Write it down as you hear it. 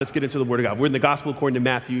Let's get into the Word of God. We're in the Gospel according to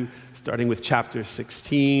Matthew, starting with chapter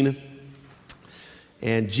 16.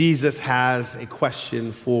 And Jesus has a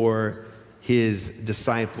question for his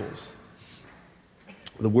disciples.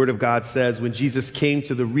 The Word of God says, when Jesus came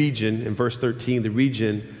to the region, in verse 13, the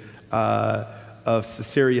region of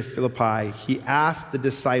Caesarea Philippi, he asked the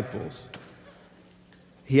disciples,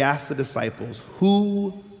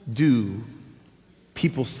 who do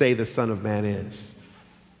people say the Son of Man is?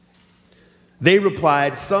 They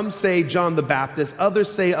replied, some say John the Baptist,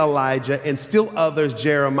 others say Elijah, and still others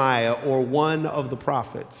Jeremiah or one of the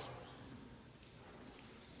prophets.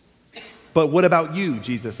 But what about you,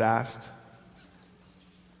 Jesus asked?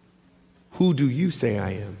 Who do you say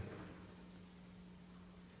I am?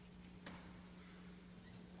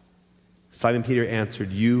 Simon Peter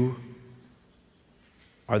answered, you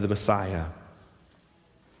are the Messiah,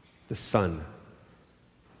 the Son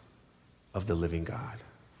of the living God.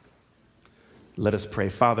 Let us pray.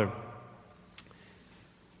 Father,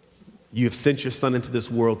 you have sent your Son into this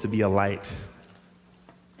world to be a light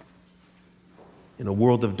in a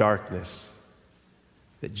world of darkness,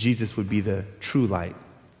 that Jesus would be the true light.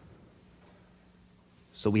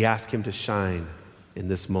 So we ask him to shine in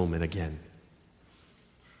this moment again.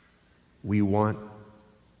 We want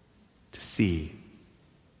to see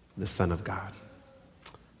the Son of God.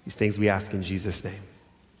 These things we ask in Jesus' name.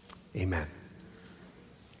 Amen.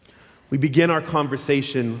 We begin our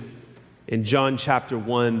conversation in John chapter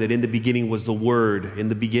 1 that in the beginning was the Word, in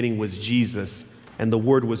the beginning was Jesus, and the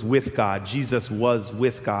Word was with God. Jesus was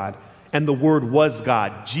with God, and the Word was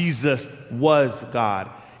God. Jesus was God,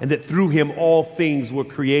 and that through him all things were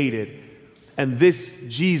created. And this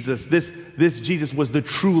Jesus was the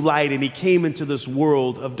true light, and he came into this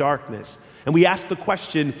world of darkness. And we ask the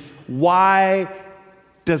question, why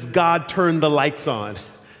does God turn the lights on?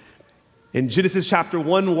 In Genesis chapter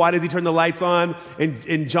 1, why does he turn the lights on?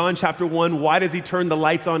 In John chapter 1, why does he turn the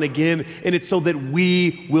lights on again? And it's so that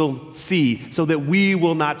we will see, so that we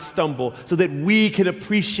will not stumble, so that we can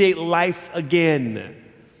appreciate life again.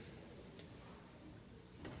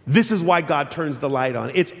 This is why God turns the light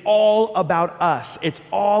on. It's all about us. It's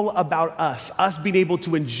all about us being able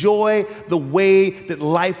to enjoy the way that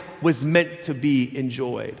life was meant to be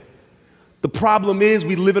enjoyed. The problem is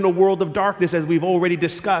we live in a world of darkness, as we've already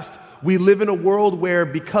discussed. We live in a world where,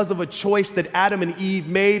 because of a choice that Adam and Eve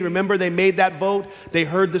made, remember they made that vote? They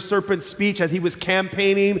heard the serpent's speech as he was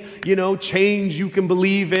campaigning, change you can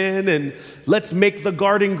believe in, and let's make the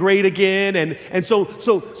garden great again. And so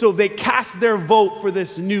they cast their vote for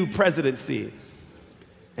this new presidency.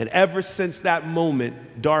 And ever since that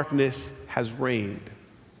moment, darkness has reigned.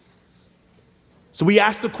 So we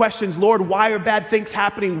ask the questions, Lord, why are bad things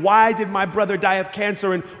happening? Why did my brother die of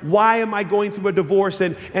cancer? And why am I going through a divorce?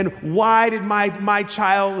 And why did my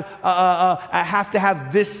child have to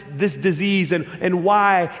have this disease? And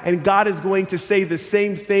why? And God is going to say the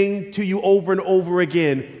same thing to you over and over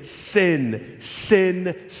again. Sin,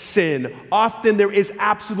 sin, sin. Often there is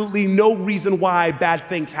absolutely no reason why bad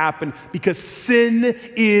things happen, because sin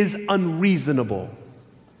is unreasonable.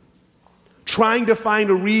 Trying to find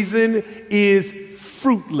a reason is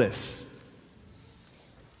fruitless.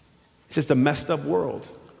 It's just a messed up world.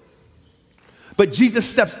 But Jesus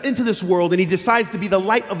steps into this world and he decides to be the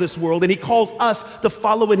light of this world, and he calls us to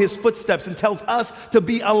follow in his footsteps and tells us to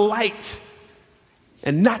be a light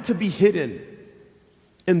and not to be hidden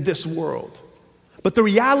in this world. But the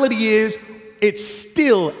reality is, it's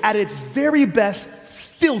still at its very best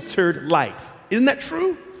filtered light. Isn't that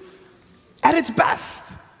true? At its best.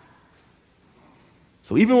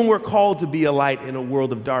 So even when we're called to be a light in a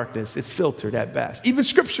world of darkness, it's filtered at best. Even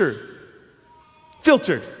Scripture,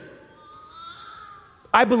 filtered.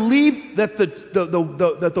 I believe that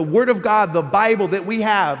the Word of God, the Bible that we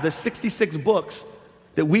have, the 66 books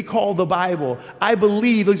that we call the Bible, I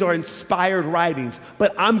believe these are inspired writings.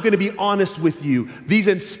 But I'm going to be honest with you. These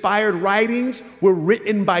inspired writings were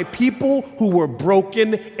written by people who were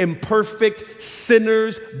broken, imperfect,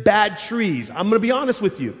 sinners, bad trees. I'm going to be honest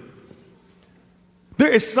with you. There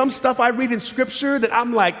is some stuff I read in Scripture that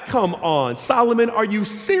I'm like, come on, Solomon, are you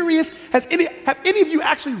serious? Have any of you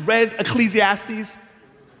actually read Ecclesiastes?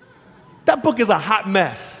 That book is a hot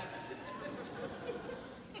mess.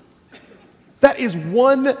 That is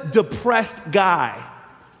one depressed guy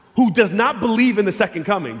who does not believe in the second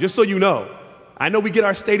coming, just so you know. I know we get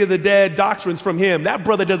our state of the dead doctrines from him. That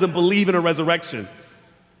brother doesn't believe in a resurrection.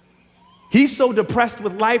 He's so depressed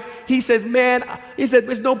with life, he says,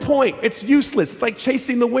 there's no point. It's useless. It's like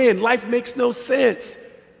chasing the wind. Life makes no sense.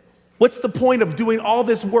 What's the point of doing all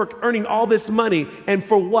this work, earning all this money, and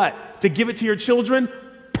for what? To give it to your children?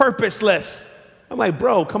 Purposeless. I'm like,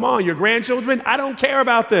 bro, come on, your grandchildren? I don't care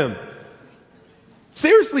about them.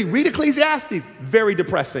 Seriously, read Ecclesiastes. Very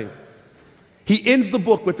depressing. He ends the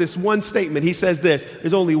book with this one statement. He says this,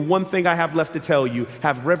 there's only one thing I have left to tell you.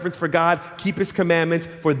 Have reverence for God, keep his commandments,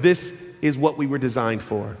 for this is what we were designed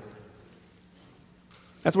for.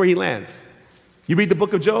 That's where he lands. You read the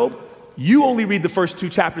book of Job, you only read the first 2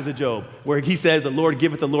 chapters of Job, where he says, the Lord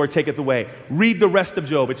giveth, the Lord taketh away. Read the rest of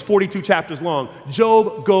Job. It's 42 chapters long.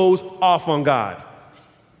 Job goes off on God.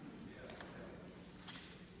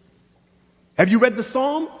 Have you read the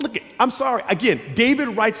Psalm? Look, I'm sorry. Again, David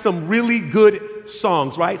writes some really good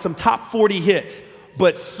songs, right? Some top 40 hits.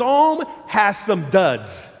 But Psalm has some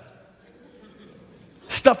duds.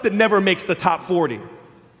 Stuff that never makes the top 40.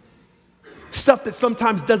 Stuff that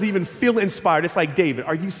sometimes doesn't even feel inspired. It's like, David,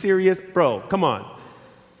 are you serious? Bro, come on.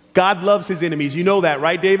 God loves his enemies. You know that,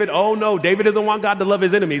 right, David? Oh, no, David doesn't want God to love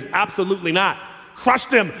his enemies. Absolutely not. Crush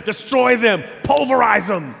them, destroy them, pulverize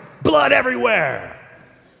them, blood everywhere.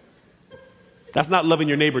 That's not loving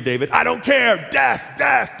your neighbor, David. I don't care. Death,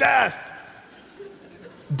 death, death.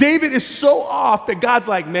 David is so off that God's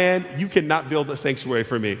like, man, you cannot build a sanctuary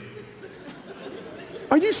for me.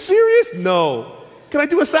 Are you serious? No. Can I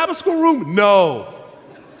do a Sabbath school room? No.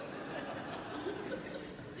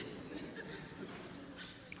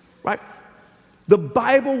 Right? The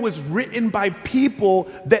Bible was written by people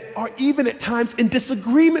that are even at times in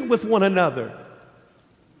disagreement with one another.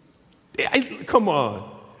 Come on.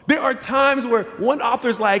 There are times where one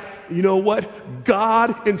author's like, you know what?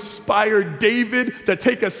 God inspired David to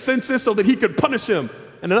take a census so that he could punish him.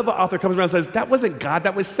 And another author comes around and says, that wasn't God,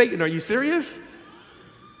 that was Satan. Are you serious?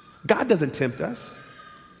 God doesn't tempt us.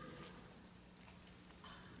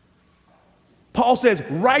 Paul says,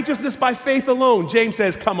 righteousness by faith alone. James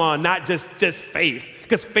says, come on, not just faith.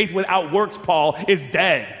 Because faith without works, Paul, is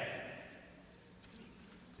dead.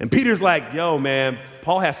 And Peter's like, yo, man,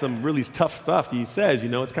 Paul has some really tough stuff. He says,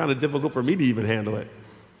 it's kind of difficult for me to even handle it.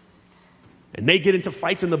 And they get into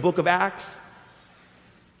fights in the book of Acts.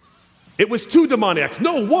 It was 2 demoniacs.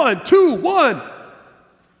 No, 1, 2, 1.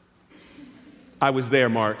 I was there,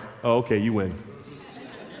 Mark. Oh, okay, you win.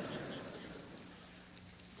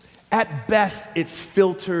 At best, it's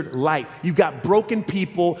filtered light. You've got broken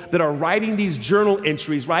people that are writing these journal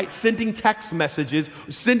entries, right? Sending text messages,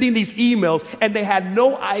 sending these emails, and they had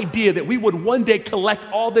no idea that we would one day collect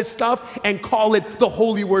all this stuff and call it the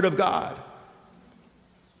Holy Word of God.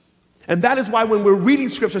 And that is why when we're reading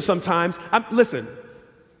scripture sometimes, listen,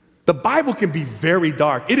 the Bible can be very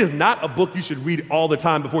dark. It is not a book you should read all the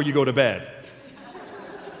time before you go to bed.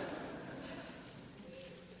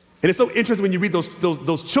 And it's so interesting when you read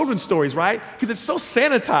those children's stories, right? Because it's so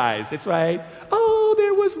sanitized. It's right. Oh,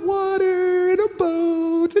 there was water and a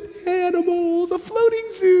boat and animals, a floating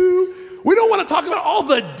zoo. We don't want to talk about all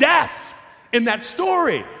the death in that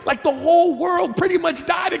story. Like the whole world pretty much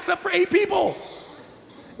died except for 8 people.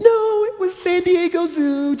 No, it was San Diego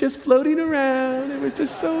Zoo just floating around. It was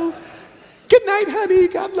just so, good night, honey.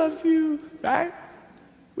 God loves you, right?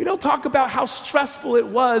 We don't talk about how stressful it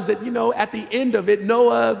was that, at the end of it,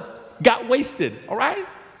 Noah got wasted, all right?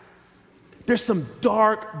 There's some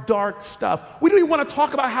dark, dark stuff. We don't even want to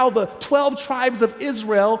talk about how the 12 tribes of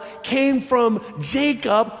Israel came from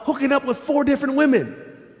Jacob hooking up with 4 different women.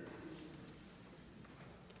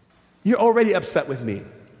 You're already upset with me.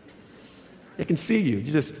 I can see you.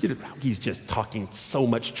 He's just talking so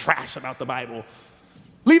much trash about the Bible.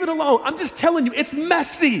 Leave it alone. I'm just telling you, it's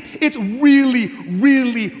messy. It's really,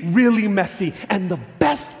 really, really messy. And the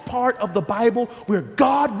best part of the Bible, where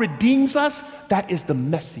God redeems us, that is the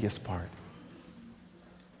messiest part.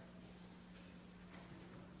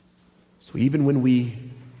 So even when we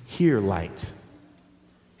hear light,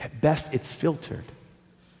 at best it's filtered.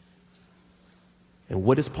 And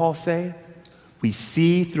what does Paul say? We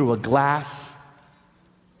see through a glass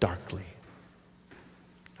darkly.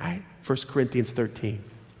 Right? 1 Corinthians 13.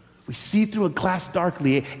 We see through a glass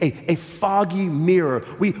darkly, a foggy mirror.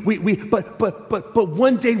 But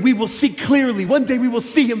one day we will see clearly. One day we will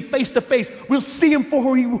see him face to face. We'll see him for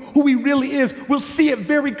who he really is. We'll see it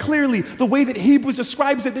very clearly. The way that Hebrews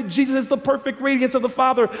describes it, that Jesus is the perfect radiance of the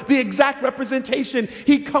Father, the exact representation.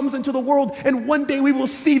 He comes into the world, and one day we will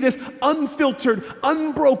see this unfiltered,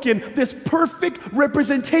 unbroken, this perfect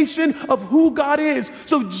representation of who God is.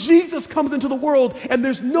 So Jesus comes into the world, and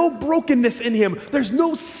there's no brokenness in him. There's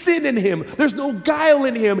no sin in him. There's no guile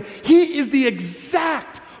in him. He is the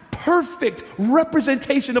exact, perfect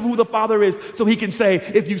representation of who the Father is. So he can say,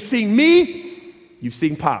 if you've seen me, you've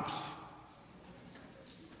seen Pops.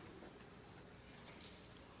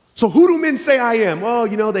 So who do men say I am?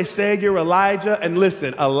 Well, they say you're Elijah. And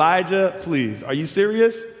listen, Elijah, please, are you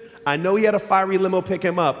serious? I know he had a fiery limo pick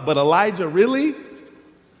him up, but Elijah, really?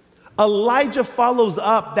 Elijah follows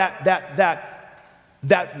up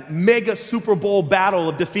that mega Super Bowl battle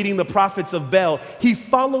of defeating the prophets of Baal. He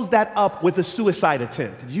follows that up with a suicide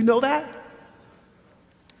attempt. Did you know that?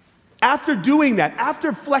 After doing that,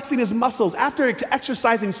 after flexing his muscles, after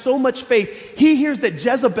exercising so much faith, he hears that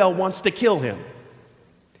Jezebel wants to kill him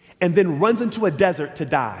and then runs into a desert to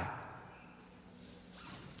die.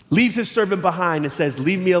 Leaves his servant behind and says,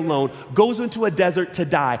 leave me alone, goes into a desert to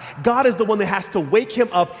die. God is the one that has to wake him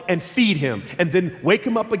up and feed him, and then wake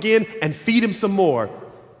him up again and feed him some more.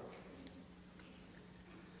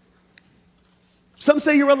 Some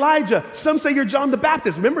say you're Elijah. Some say you're John the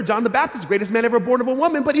Baptist. Remember, John the Baptist, greatest man ever born of a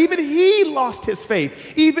woman, but even he lost his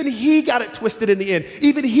faith. Even he got it twisted in the end.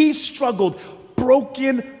 Even he struggled.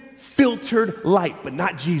 Broken, filtered light, but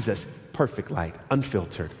not Jesus. Perfect light,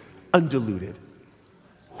 unfiltered, undiluted.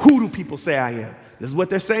 Who do people say I am? This is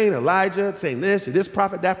what they're saying. Elijah, saying this, you're this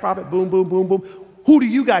prophet, that prophet, boom, boom, boom, boom. Who do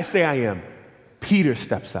you guys say I am? Peter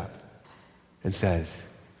steps up and says,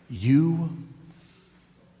 you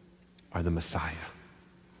are the Messiah,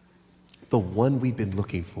 the one we've been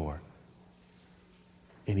looking for.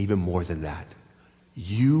 And even more than that,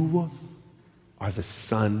 you are the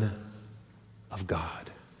Son of God.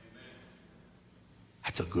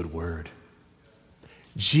 That's a good word.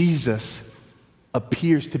 Jesus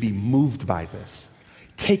appears to be moved by this,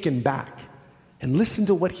 taken back. And listen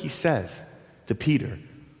to what he says to Peter.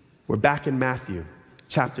 We're back in Matthew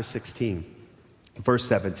chapter 16, verse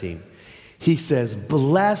 17. He says,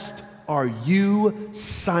 blessed are you,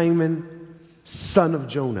 Simon, son of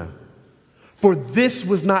Jonah, for this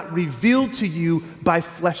was not revealed to you by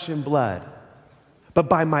flesh and blood, but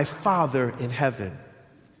by my Father in heaven.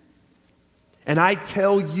 And I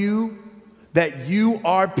tell you that you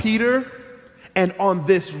are Peter, and on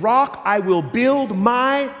this rock I will build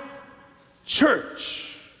my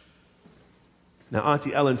church. Now,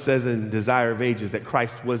 Auntie Ellen says in Desire of Ages that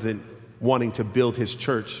Christ wasn't wanting to build his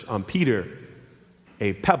church on Peter,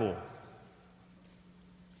 a pebble,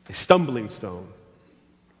 a stumbling stone,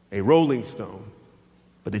 a rolling stone,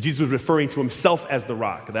 but that Jesus was referring to himself as the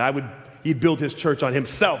rock, that he'd build his church on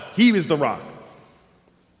himself. He was the rock.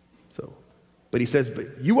 But he says,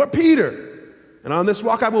 but you are Peter, and on this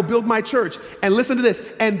rock I will build my church. And listen to this,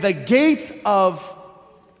 and the gates of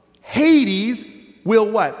Hades will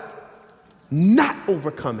what? Not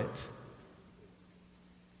overcome it.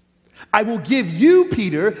 I will give you,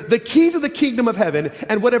 Peter, the keys of the kingdom of heaven,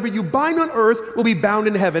 and whatever you bind on earth will be bound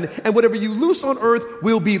in heaven, and whatever you loose on earth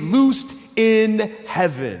will be loosed in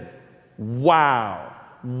heaven. Wow.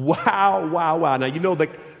 Wow, wow, wow. Now, you know,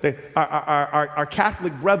 our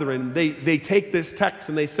Catholic brethren, they take this text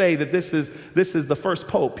and they say that this is the first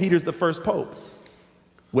pope. Peter's the first pope.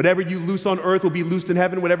 Whatever you loose on earth will be loosed in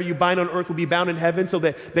heaven. Whatever you bind on earth will be bound in heaven. So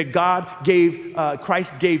that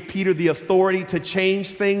Christ gave Peter the authority to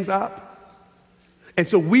change things up. And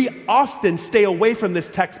so we often stay away from this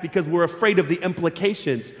text because we're afraid of the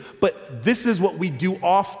implications. But this is what we do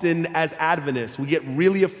often as Adventists. We get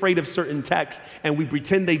really afraid of certain texts and we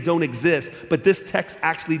pretend they don't exist. But this text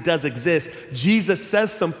actually does exist. Jesus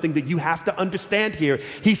says something that you have to understand here.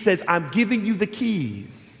 He says, I'm giving you the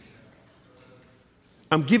keys.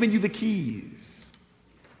 I'm giving you the keys.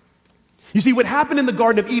 You see, what happened in the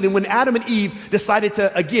Garden of Eden when Adam and Eve decided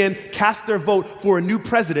to, again, cast their vote for a new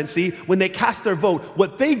presidency, when they cast their vote,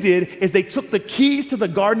 what they did is they took the keys to the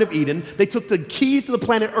Garden of Eden, they took the keys to the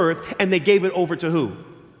planet Earth, and they gave it over to who?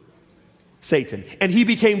 Satan. And he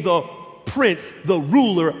became the prince, the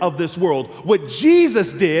ruler of this world. What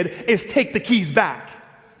Jesus did is take the keys back.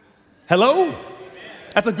 Hello?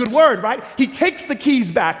 That's a good word, right? He takes the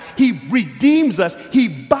keys back. He redeems us. He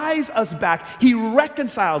buys us back. He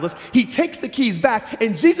reconciles us. He takes the keys back.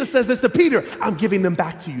 And Jesus says this to Peter, I'm giving them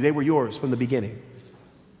back to you. They were yours from the beginning.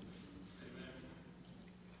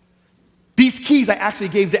 These keys I actually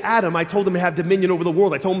gave to Adam. I told him to have dominion over the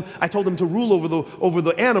world. I told him to rule over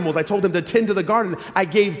the animals. I told him to tend to the garden. I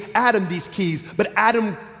gave Adam these keys, but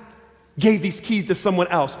Adam gave these keys to someone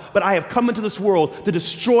else. But I have come into this world to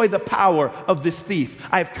destroy the power of this thief.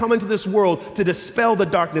 I have come into this world to dispel the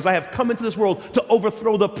darkness. I have come into this world to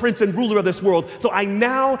overthrow the prince and ruler of this world. So I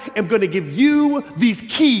now am going to give you these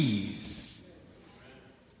keys.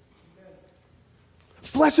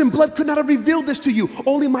 Flesh and blood could not have revealed this to you.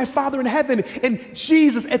 Only my Father in heaven. And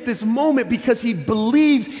Jesus at this moment, because he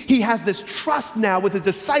believes he has this trust now with his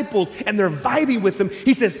disciples and they're vibing with him,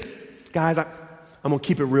 he says, guys, I'm going to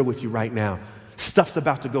keep it real with you right now. Stuff's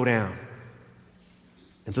about to go down.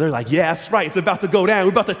 And so they're like, yeah, that's right. It's about to go down.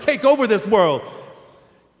 We're about to take over this world.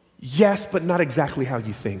 Yes, but not exactly how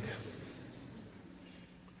you think.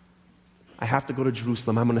 I have to go to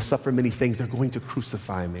Jerusalem. I'm going to suffer many things. They're going to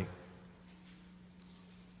crucify me.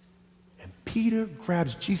 And Peter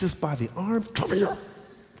grabs Jesus by the arms. Come here.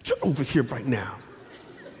 Get over here right now.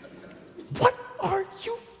 What are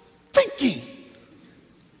you thinking?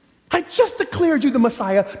 I just declared you the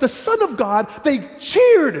Messiah, the Son of God. They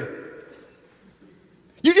cheered.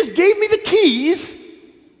 You just gave me the keys,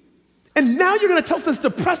 and now you're going to tell us this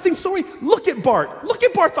depressing story? Look at Bart. Look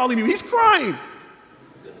at Bartholomew. He's crying.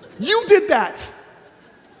 You did that.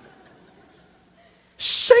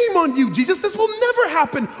 Shame on you, Jesus. This will never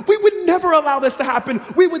happen. We would never allow this to happen.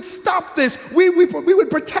 We would stop this. We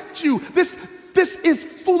would protect you. This is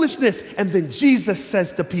foolishness. And then Jesus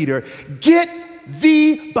says to Peter, get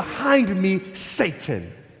thee behind me,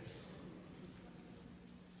 Satan.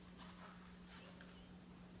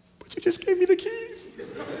 But you just gave me the keys.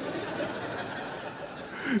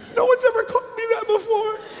 No one's ever called me that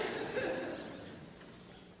before.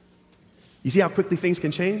 You see how quickly things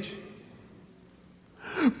can change?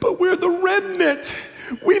 But we're the remnant.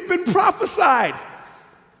 We've been prophesied.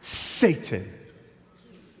 Satan.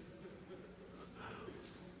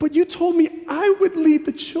 But you told me I would lead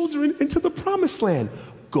the children into the promised land.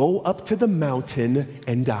 Go up to the mountain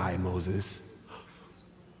and die, Moses.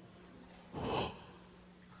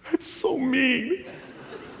 That's so mean.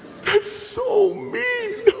 That's so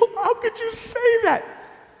mean. No, how could you say that?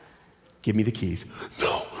 Give me the keys.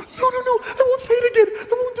 No. I won't say it again.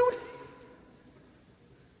 I won't do it.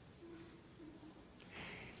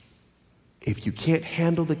 If you can't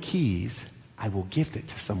handle the keys, I will gift it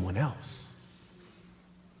to someone else.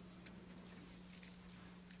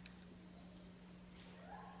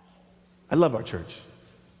 I love our church.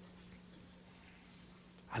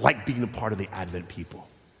 I like being a part of the Advent people.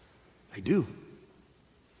 I do.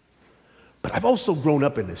 But I've also grown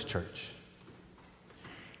up in this church.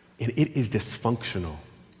 And it is dysfunctional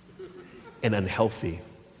and unhealthy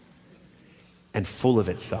and full of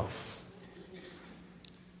itself.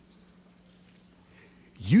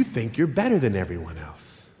 You think you're better than everyone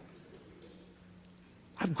else.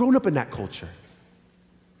 I've grown up in that culture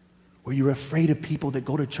where you're afraid of people that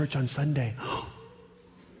go to church on Sunday.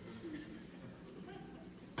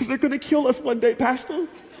 Because they're going to kill us one day, Pastor.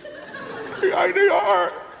 They are.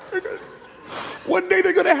 One day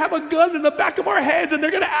they're going to have a gun in the back of our heads, and they're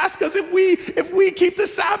going to ask us if we keep the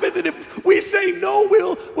Sabbath, and if we say no,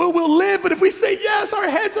 we'll live, but if we say yes, our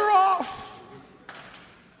heads are off.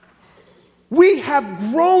 We have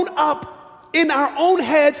grown up in our own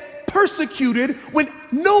heads, persecuted, when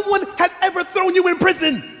no one has ever thrown you in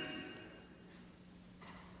prison.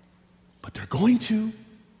 But they're going to,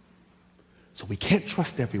 so we can't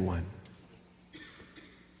trust everyone.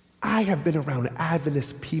 I have been around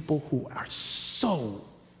Adventist people who are so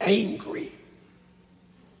angry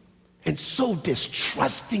and so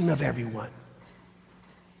distrusting of everyone.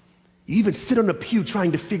 You even sit on a pew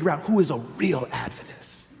trying to figure out who is a real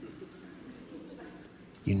Adventist.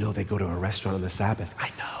 You know they go to a restaurant on the Sabbath.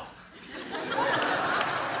 I know.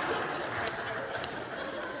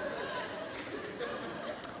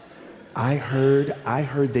 I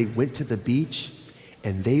heard they went to the beach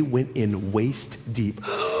and they went in waist deep.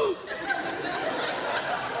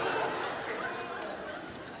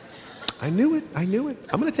 I knew it. I'm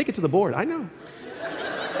going to take it to the board. I know.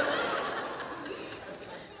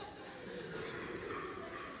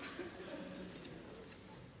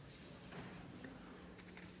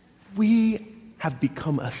 We have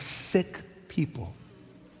become a sick people.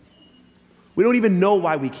 We don't even know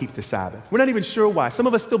why we keep the Sabbath. We're not even sure why. Some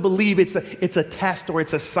of us still believe it's a test, or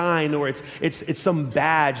it's a sign, or it's some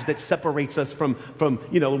badge that separates us from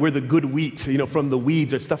we're the good wheat, from the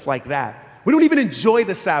weeds or stuff like that. We don't even enjoy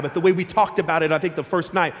the Sabbath the way we talked about it. I think the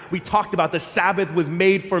first night we talked about the Sabbath was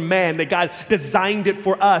made for man, that God designed it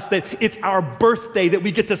for us, that it's our birthday, that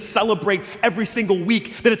we get to celebrate every single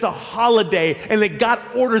week, that it's a holiday, and that God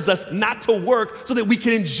orders us not to work so that we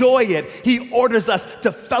can enjoy it. He orders us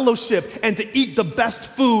to fellowship and to eat the best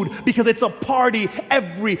food because it's a party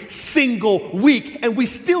every single week. And we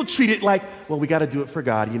still treat it like, well, we got to do it for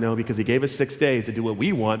God, because He gave us 6 days to do what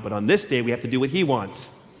we want, but on this day we have to do what He wants.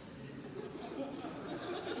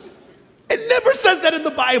 It never says that in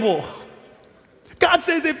the Bible. God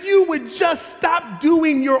says if you would just stop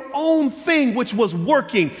doing your own thing, which was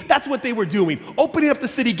working. That's what they were doing. Opening up the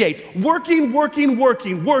city gates. Working.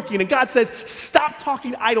 And God says, stop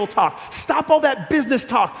talking idle talk. Stop all that business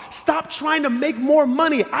talk. Stop trying to make more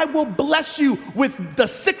money. I will bless you with the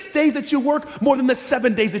 6 days that you work more than the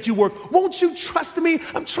 7 days that you work. Won't you trust me?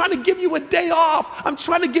 I'm trying to give you a day off. I'm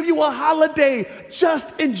trying to give you a holiday.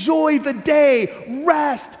 Just enjoy the day.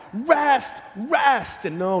 Rest. rest, rest.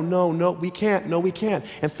 And no, we can't. No, we can't.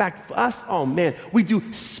 In fact, for us, oh man, we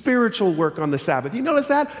do spiritual work on the Sabbath. You notice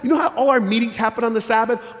that? You know how all our meetings happen on the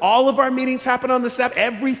Sabbath? All of our meetings happen on the Sabbath,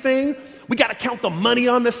 everything. We got to count the money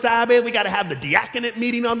on the Sabbath. We got to have the diaconate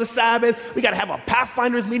meeting on the Sabbath. We got to have a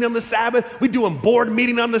Pathfinders meeting on the Sabbath. We're doing board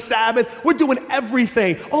meeting on the Sabbath. We're doing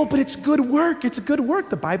everything. Oh, but it's good work. It's good work.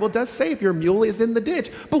 The Bible does say if your mule is in the ditch.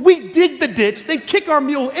 But we dig the ditch, then kick our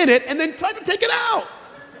mule in it, and then try to take it out.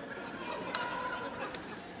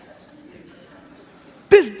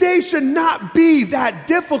 This day should not be that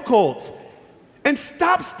difficult. And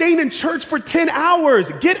stop staying in church for 10 hours.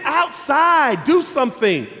 Get outside. Do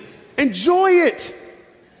something. Enjoy it.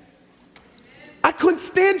 I couldn't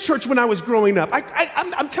stand church when I was growing up.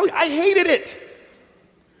 I'm telling you, I hated it.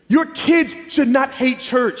 Your kids should not hate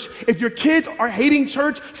church. If your kids are hating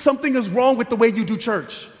church, something is wrong with the way you do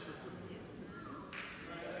church.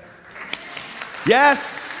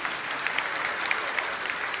 Yes.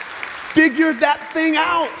 Figure that thing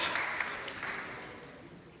out.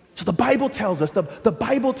 So the Bible tells us, the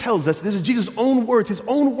Bible tells us, this is Jesus' own words, his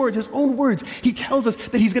own words. He tells us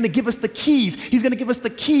that he's going to give us the keys. He's going to give us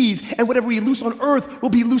the keys, and whatever we loose on earth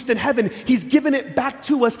will be loosed in heaven. He's given it back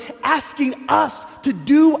to us, asking us to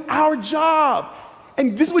do our job.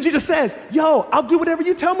 And this is what Jesus says, yo, I'll do whatever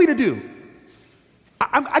you tell me to do.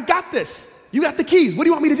 I got this. You got the keys. What do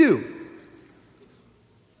you want me to do?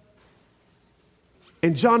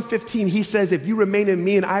 In John 15, he says, if you remain in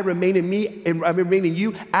me and I remain in me and I remain in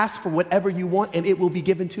you, ask for whatever you want and it will be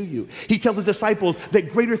given to you. He tells his disciples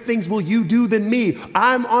that greater things will you do than me.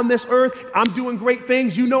 I'm on this earth. I'm doing great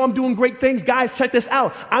things. You know I'm doing great things. Guys, check this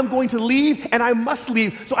out. I'm going to leave and I must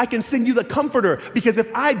leave so I can send you the comforter, because if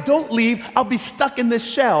I don't leave, I'll be stuck in this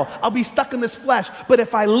shell. I'll be stuck in this flesh. But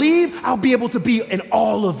if I leave, I'll be able to be in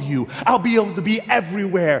all of you. I'll be able to be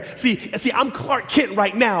everywhere. See, I'm Clark Kent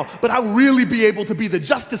right now, but I'll really be able to be the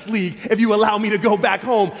Justice League if you allow me to go back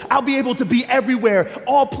home. I'll be able to be everywhere,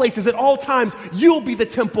 all places, at all times. You'll be the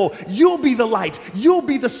temple. You'll be the light. You'll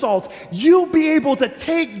be the salt. You'll be able to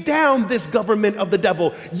take down this government of the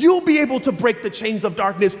devil. You'll be able to break the chains of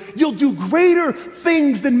darkness. You'll do greater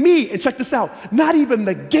things than me. And check this out. Not even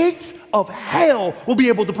the gates of hell will be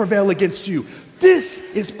able to prevail against you. This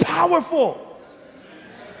is powerful.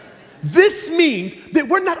 This means that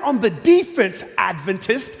we're not on the defense,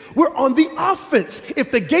 Adventist. We're on the offense. If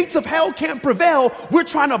the gates of hell can't prevail, we're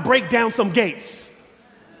trying to break down some gates.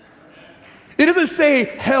 It doesn't say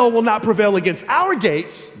hell will not prevail against our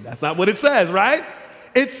gates. That's not what it says, right?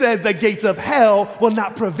 It says the gates of hell will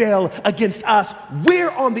not prevail against us. We're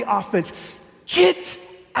on the offense. Get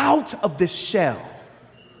out of this shell.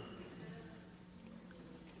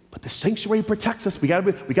 But the sanctuary protects us. We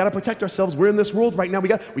gotta protect ourselves. We're in this world right now. We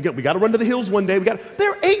gotta run to the hills one day.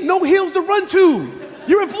 There ain't no hills to run to.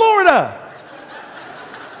 You're in Florida.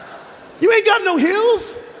 You ain't got no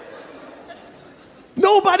hills.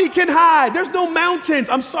 Nobody can hide. There's no mountains.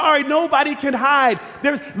 I'm sorry, nobody can hide.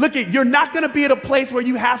 You're not gonna be at a place where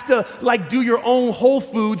you have to do your own Whole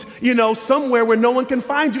Foods, somewhere where no one can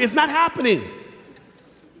find you. It's not happening.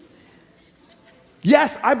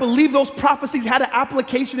 Yes, I believe those prophecies had an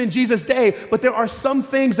application in Jesus' day, but there are some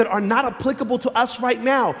things that are not applicable to us right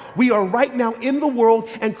now. We are right now in the world,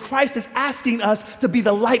 and Christ is asking us to be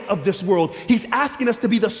the light of this world. He's asking us to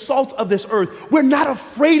be the salt of this earth. We're not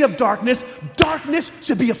afraid of darkness. Darkness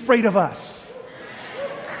should be afraid of us.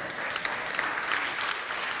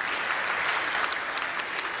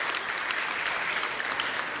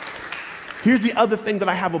 Here's the other thing that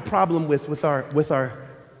I have a problem with our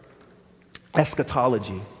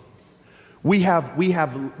eschatology. We know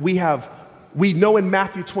in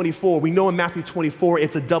Matthew 24,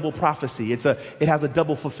 it's a double prophecy. It has a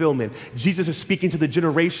double fulfillment. Jesus is speaking to the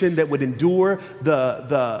generation that would endure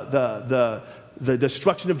the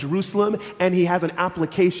destruction of Jerusalem, and he has an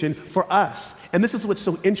application for us. And this is what's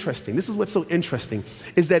so interesting.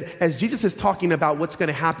 Is that as Jesus is talking about what's going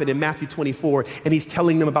to happen in Matthew 24, and he's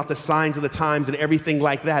telling them about the signs of the times and everything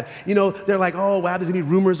like that, they're like, oh, wow, there's going to be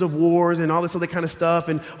rumors of wars and all this other kind of stuff,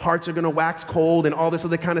 and hearts are going to wax cold and all this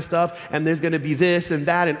other kind of stuff, and there's going to be this and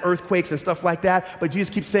that and earthquakes and stuff like that. But Jesus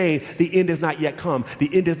keeps saying, the end has not yet come. The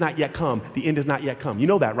end has not yet come. The end has not yet come. You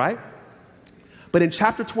know that, right? But in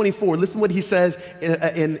chapter 24, listen what he says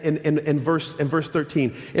in verse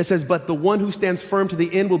 13. It says, but the one who stands firm to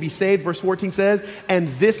the end will be saved. Verse 14 says, and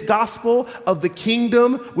this gospel of the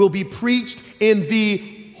kingdom will be preached in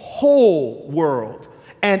the whole world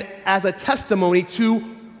and as a testimony to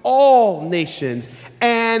all nations,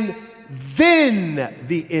 and then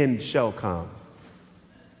the end shall come.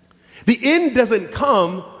 The end doesn't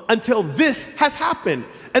come until this has happened.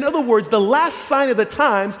 In other words, the last sign of the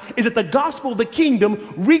times is that the gospel of the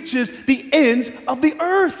kingdom reaches the ends of the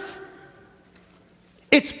earth.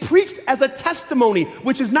 It's preached as a testimony,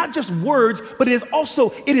 which is not just words, but it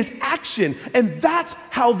is action. And that's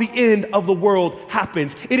how the end of the world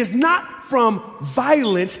happens. It is not from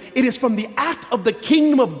violence, it is from the act of the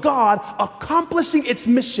kingdom of God accomplishing its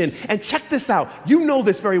mission. And check this out. You know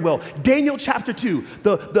this very well. Daniel chapter 2,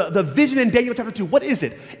 the vision in Daniel chapter 2, what is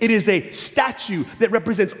it? It is a statue that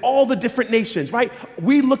represents all the different nations, right?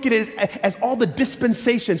 We look at it as all the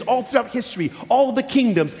dispensations, all throughout history, all the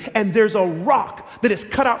kingdoms, and there's a rock that is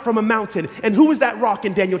cut out from a mountain. And who is that rock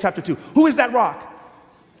in Daniel chapter 2? Who is that rock?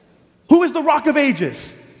 Who is the rock of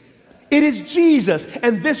ages? It is Jesus,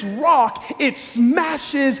 and this rock, it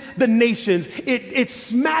smashes the nations. It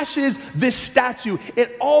smashes this statue.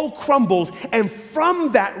 It all crumbles, and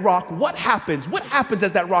from that rock, what happens? What happens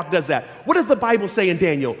as that rock does that? What does the Bible say in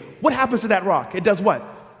Daniel? What happens to that rock? It does what?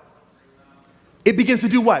 It begins to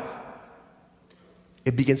do what?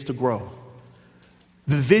 It begins to grow.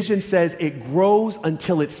 The vision says it grows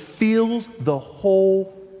until it fills the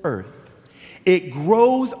whole earth. It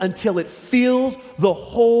grows until it fills the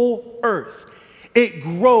whole earth. It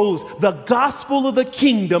grows. The gospel of the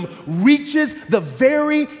kingdom reaches the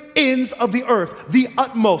very ends of the earth, the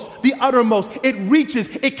utmost, the uttermost. It reaches,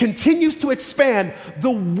 it continues to expand.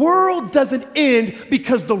 The world doesn't end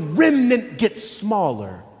because the remnant gets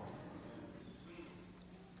smaller.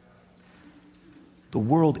 The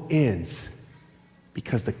world ends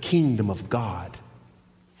because the kingdom of God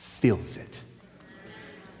fills it.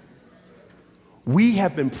 We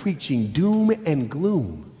have been preaching doom and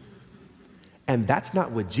gloom, and that's not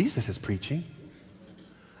what Jesus is preaching.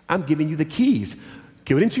 I'm giving you the keys.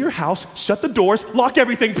 Give it into your house, shut the doors, lock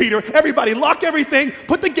everything, Peter. Everybody, lock everything,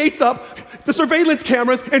 put the gates up, the surveillance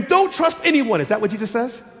cameras, and don't trust anyone. Is that what Jesus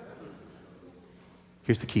says?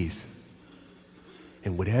 Here's the keys.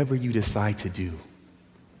 And whatever you decide to do,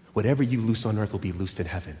 whatever you loose on earth will be loosed in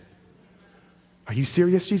heaven. Are you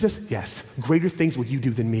serious, Jesus? Yes. Greater things will you do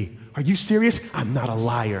than me. Are you serious? I'm not a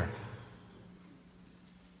liar.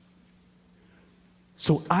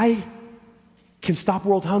 So I can stop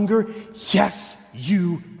world hunger? Yes,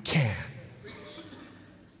 you can.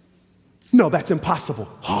 No, that's impossible.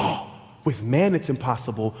 Oh, with man, it's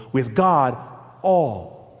impossible. With God,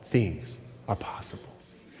 all things are possible.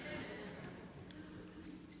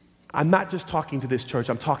 I'm not just talking to this church,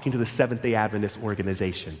 I'm talking to the Seventh-day Adventist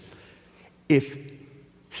organization. If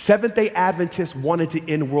Seventh-day Adventists wanted to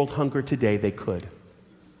end world hunger today, they could.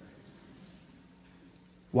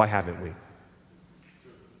 Why haven't we?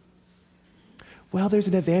 Well, there's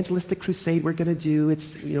an evangelistic crusade we're going to do.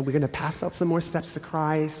 We're going to pass out some more steps to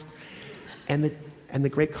Christ, and the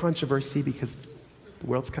great controversy because the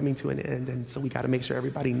world's coming to an end, and so we got to make sure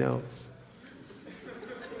everybody knows.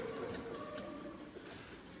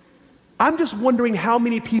 I'm just wondering how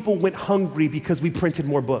many people went hungry because we printed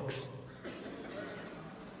more books.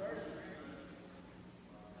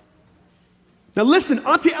 Now listen,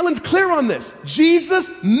 Auntie Ellen's clear on this. Jesus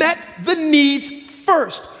met the needs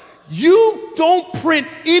first. You don't print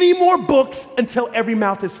any more books until every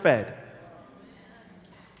mouth is fed.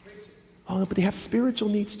 Oh, but they have spiritual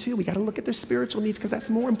needs too. We got to look at their spiritual needs because that's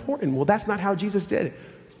more important. Well, that's not how Jesus did it,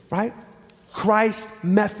 right? Christ's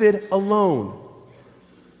method alone.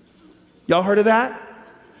 Y'all heard of that?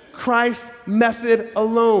 Christ's method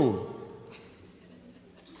alone.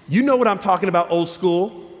 You know what I'm talking about, old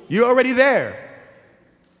school. You're already there.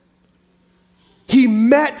 He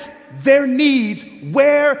met their needs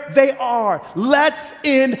where they are. Let's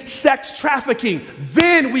end sex trafficking.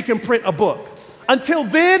 Then we can print a book. Until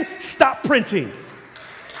then, stop printing.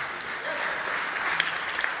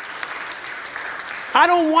 I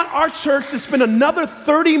don't want our church to spend another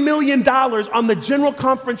 $30 million on the general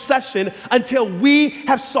conference session until we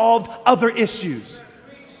have solved other issues.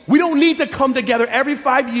 We don't need to come together every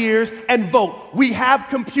 5 years and vote. We have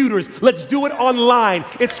computers. Let's do it online.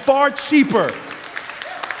 It's far cheaper.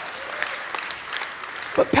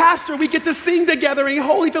 But Pastor, we get to sing together and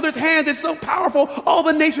hold each other's hands. It's so powerful. All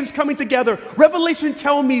the nations coming together. Revelation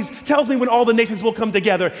tells me when all the nations will come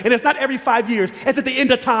together. And it's not every 5 years. It's at the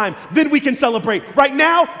end of time. Then we can celebrate. Right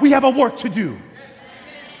now, we have a work to do.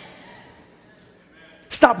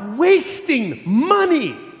 Stop wasting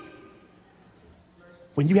money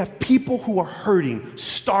when you have people who are hurting,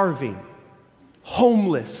 starving,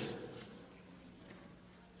 homeless.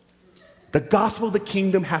 The gospel of the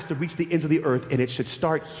kingdom has to reach the ends of the earth, and it should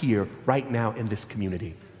start here, right now, in this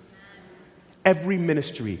community. Every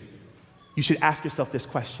ministry, you should ask yourself this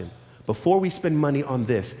question. Before we spend money on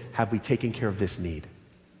this, have we taken care of this need?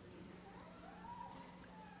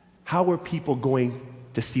 How are people going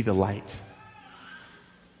to see the light?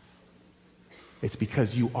 It's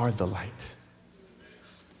because you are the light.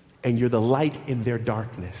 And you're the light in their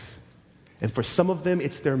darkness. And for some of them,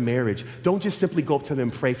 it's their marriage. Don't just simply go up to them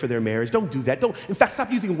and pray for their marriage. Don't do that. In fact,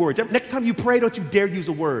 stop using words. Next time you pray, don't you dare use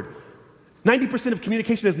a word. 90% of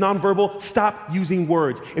communication is nonverbal. Stop using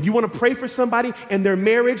words. If you want to pray for somebody and their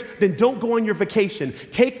marriage, then don't go on your vacation.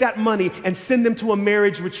 Take that money and send them to a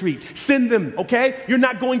marriage retreat. Send them, okay? You're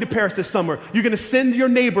not going to Paris this summer. You're going to send your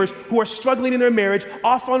neighbors who are struggling in their marriage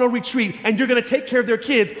off on a retreat, and you're going to take care of their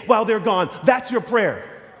kids while they're gone. That's your prayer.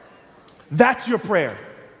 That's your prayer.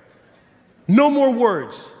 No more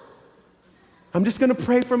words. I'm just going to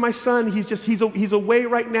pray for my son. He's away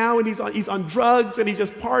right now, and he's on drugs, and he's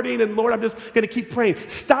just partying, and Lord, I'm just going to keep praying.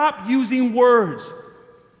 Stop using words.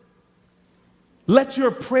 Let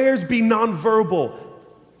your prayers be nonverbal.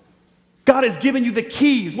 God has given you the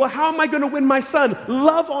keys. Well, how am I going to win my son?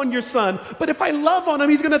 Love on your son. But if I love on him,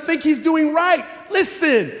 he's going to think he's doing right.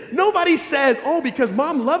 Listen, nobody says, oh, because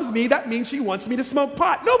mom loves me, that means she wants me to smoke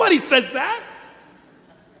pot. Nobody says that.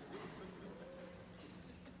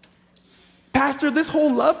 Pastor, this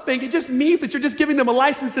whole love thing, it just means that you're just giving them a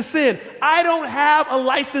license to sin. I don't have a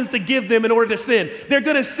license to give them in order to sin. They're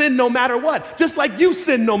going to sin no matter what, just like you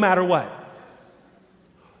sin no matter what.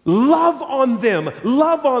 Love on them,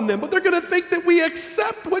 but they're going to think that we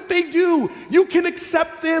accept what they do. You can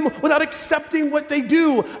accept them without accepting what they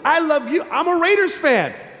do. I love you. I'm a Raiders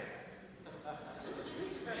fan.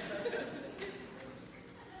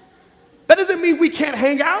 That doesn't mean we can't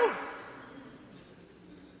hang out.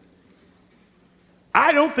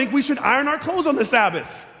 I don't think we should iron our clothes on the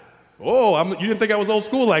Sabbath. Oh, you didn't think I was old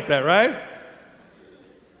school like that, right?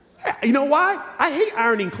 You know why? I hate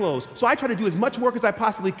ironing clothes, so I try to do as much work as I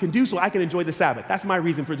possibly can do so I can enjoy the Sabbath. That's my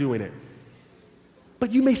reason for doing it.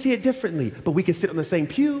 But you may see it differently, but we can sit on the same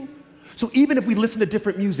pew. So even if we listen to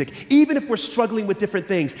different music, even if we're struggling with different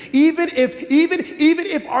things, even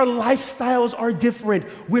if our lifestyles are different,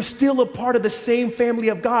 we're still a part of the same family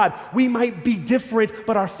of God. We might be different,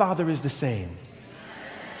 but our Father is the same.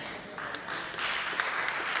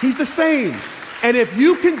 He's the same. And if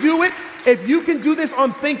you can do it, if you can do this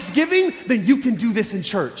on Thanksgiving, then you can do this in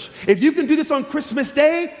church. If you can do this on Christmas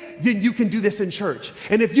Day, then you can do this in church.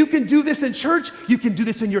 And if you can do this in church, you can do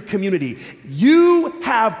this in your community. You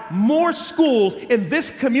have more schools in this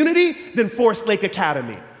community than Forest Lake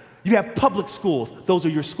Academy. You have public schools. Those are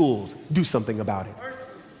your schools. Do something about it.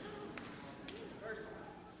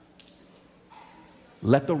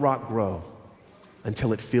 Let the rock grow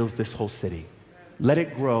until it fills this whole city. Let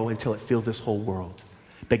it grow until it fills this whole world.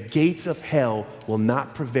 The gates of hell will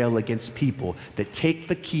not prevail against people that take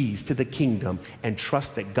the keys to the kingdom and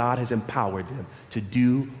trust that God has empowered them to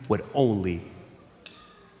do what only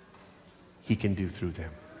He can do through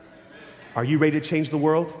them. Are you ready to change the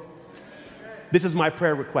world? This is my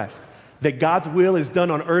prayer request, that God's will is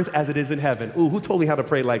done on earth as it is in heaven. Ooh, who told me how to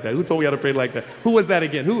pray like that? Who told me how to pray like that? Who was that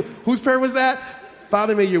again? Whose prayer was that?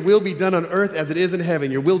 Father, may your will be done on earth as it is in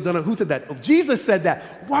heaven. Your will done on, who said that? Oh, Jesus said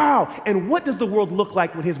that. Wow. And what does the world look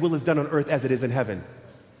like when his will is done on earth as it is in heaven?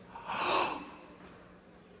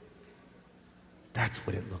 That's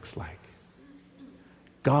what it looks like.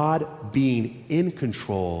 God being in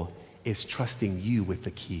control is trusting you with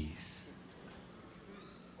the keys.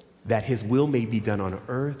 That his will may be done on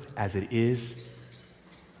earth as it is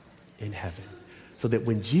in heaven. So that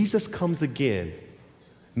when Jesus comes again,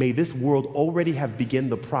 may this world already have begun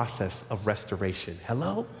the process of restoration.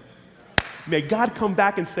 Hello? May God come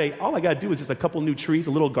back and say, all I got to do is just a couple new trees,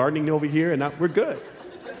 a little gardening over here, and we're good.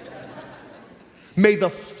 May the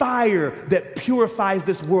fire that purifies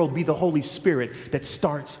this world be the Holy Spirit that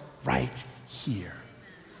starts right here.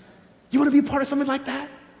 You want to be part of something like that?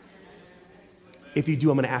 If you do,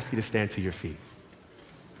 I'm going to ask you to stand to your feet.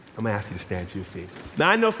 I'm going to ask you to stand to your feet. Now,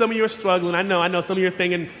 I know some of you are struggling. I know some of you are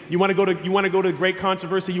thinking you want to go to great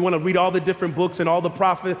controversy. You want to read all the different books and all the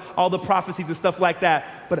prophecies and stuff like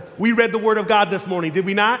that. But we read the Word of God this morning, did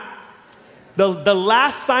we not? The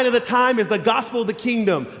last sign of the time is the gospel of the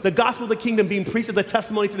kingdom. The gospel of the kingdom being preached as a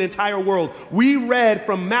testimony to the entire world. We read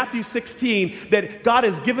from Matthew 16 that God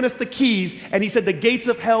has given us the keys, and he said the gates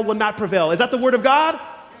of hell will not prevail. Is that the Word of God?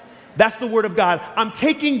 That's the Word of God. I'm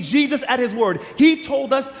taking Jesus at his word. He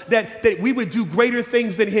told us that we would do greater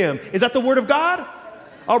things than him. Is that the Word of God?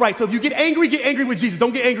 All right, so if you get angry with Jesus.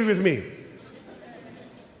 Don't get angry with me.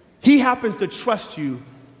 He happens to trust you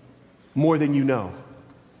more than you know.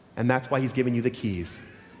 And that's why he's giving you the keys.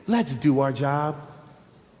 Let's do our job.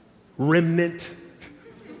 Remnant.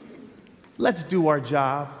 Let's do our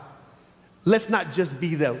job. Let's not just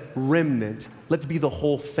be the remnant. Let's be the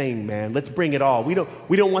whole thing, man. Let's bring it all. We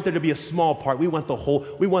don't want there to be a small part. We want the whole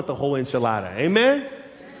enchilada. Amen?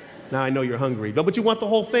 Now I know you're hungry, but you want the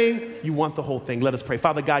whole thing? You want the whole thing. Let us pray.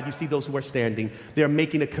 Father God, you see those who are standing. They're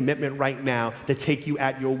making a commitment right now to take you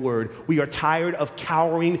at your word. We are tired of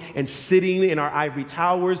cowering and sitting in our ivory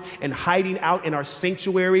towers and hiding out in our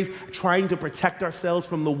sanctuaries, trying to protect ourselves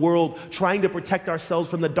from the world, trying to protect ourselves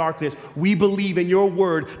from the darkness. We believe in your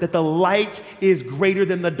word that the light is greater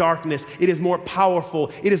than the darkness. It is more powerful.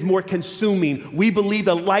 It is more consuming. We believe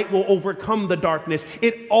the light will overcome the darkness.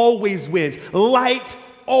 It always wins. Light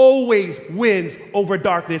always wins over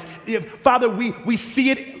darkness. Father, we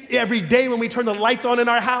see it every day when we turn the lights on in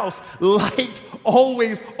our house. Light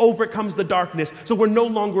always overcomes the darkness. So we're no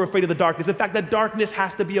longer afraid of the darkness. In fact, the darkness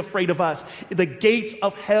has to be afraid of us. The gates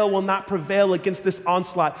of hell will not prevail against this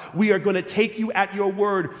onslaught. We are going to take you at your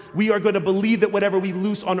word. We are going to believe that whatever we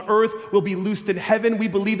loose on earth will be loosed in heaven. We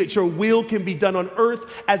believe that your will can be done on earth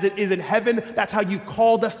as it is in heaven. That's how you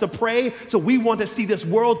called us to pray. So we want to see this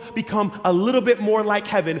world become a little bit more like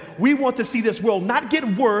heaven. We want to see this world not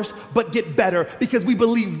get worse, but get better, because we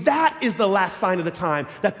believe that is the last sign of the time,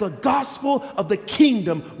 that the gospel of the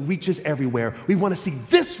kingdom reaches everywhere. We want to see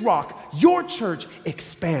this rock, your church,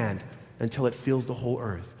 expand until it fills the whole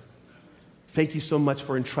earth. Thank you so much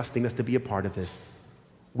for entrusting us to be a part of this.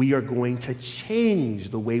 We are going to change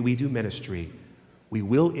the way we do ministry. We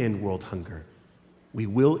will end world hunger. We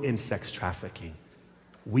will end sex trafficking.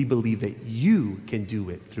 We believe that you can do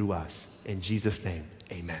it through us. In Jesus' name,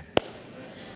 amen.